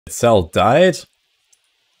Cell died.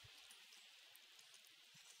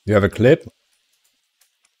 You have a clip?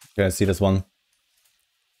 Okay, I see this one.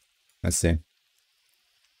 Let's see.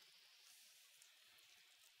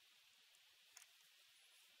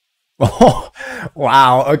 Oh,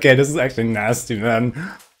 wow. Okay, this is actually nasty, man.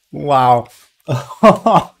 Wow.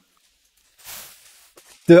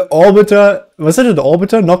 The Orbiter... Was it the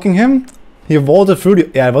Orbiter knocking him? He vaulted through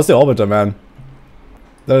the... Yeah, it was the Orbiter, man.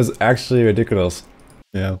 That is actually ridiculous.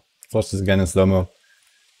 Yeah, watch this again in slow-mo.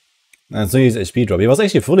 And so his HP drop. He was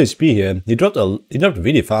actually full HP here. He dropped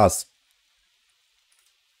really fast.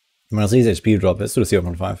 When I see his HP drop, let's do the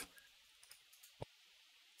 0.5.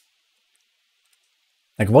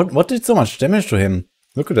 Like, what did so much damage to him?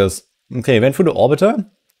 Look at this. Okay, he went through the Orbiter.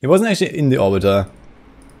 He wasn't actually in the Orbiter.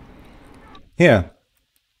 Here.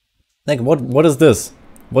 Like, what is this?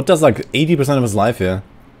 What does, like, 80% of his life here?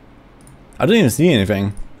 I don't even see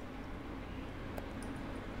anything.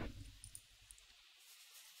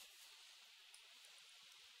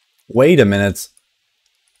 Wait a minute.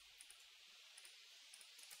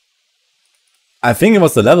 I think it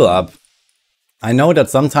was the level up. I know that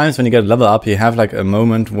sometimes when you get a level up, you have like a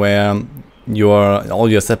moment where all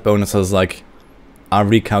your set bonuses like are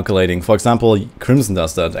recalculating. For example, Crimson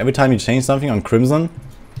does that. Every time you change something on Crimson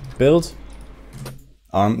build,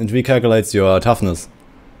 it recalculates your toughness.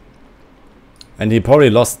 And he probably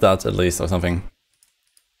lost that at least or something.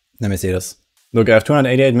 Let me see this. Look, I have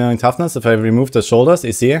 288 million toughness. If I remove the shoulders,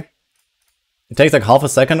 you see? It takes like half a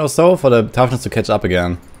second or so for the toughness to catch up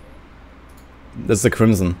again. That's the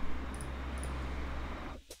Crimson.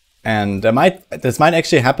 And this might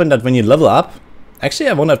actually happen that when you level up... Actually,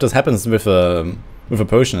 I wonder if this happens with a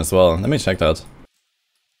potion as well. Let me check that.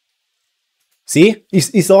 See?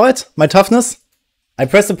 You saw it? My toughness? I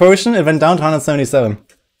pressed the potion, it went down to 177.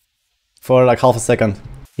 For like half a second.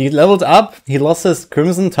 He leveled up, he lost his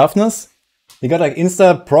Crimson toughness. He got like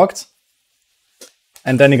insta-procced.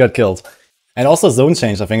 And then he got killed. And also zone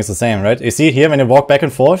change, I think is the same, right? You see here, when you walk back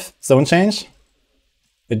and forth, zone change,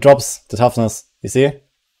 it drops the toughness, you see?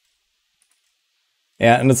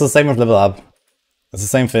 Yeah, and it's the same with level up. It's the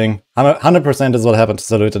same thing. 100% is what happened to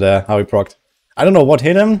Salute there, how he procced. I don't know what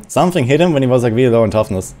hit him, something hit him when he was like really low in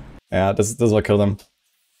toughness. Yeah, this is what killed him.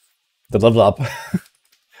 The level up.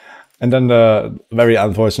 And then the very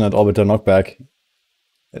unfortunate Orbiter knockback.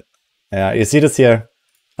 Yeah, you see this here.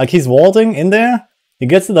 Like he's vaulting in there. He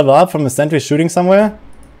gets the level up from a sentry shooting somewhere.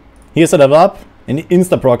 He gets the level up and he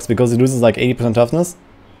insta-procs because he loses like 80% toughness.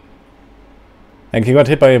 Like he got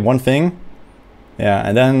hit by one thing. Yeah,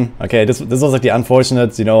 and then okay, this was like the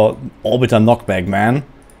unfortunate, you know, Orbiter knockback, man.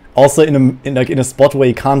 Also in a spot where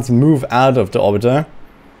he can't move out of the Orbiter.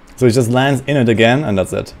 So he just lands in it again and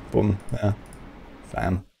that's it. Boom. Yeah.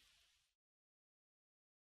 Bam.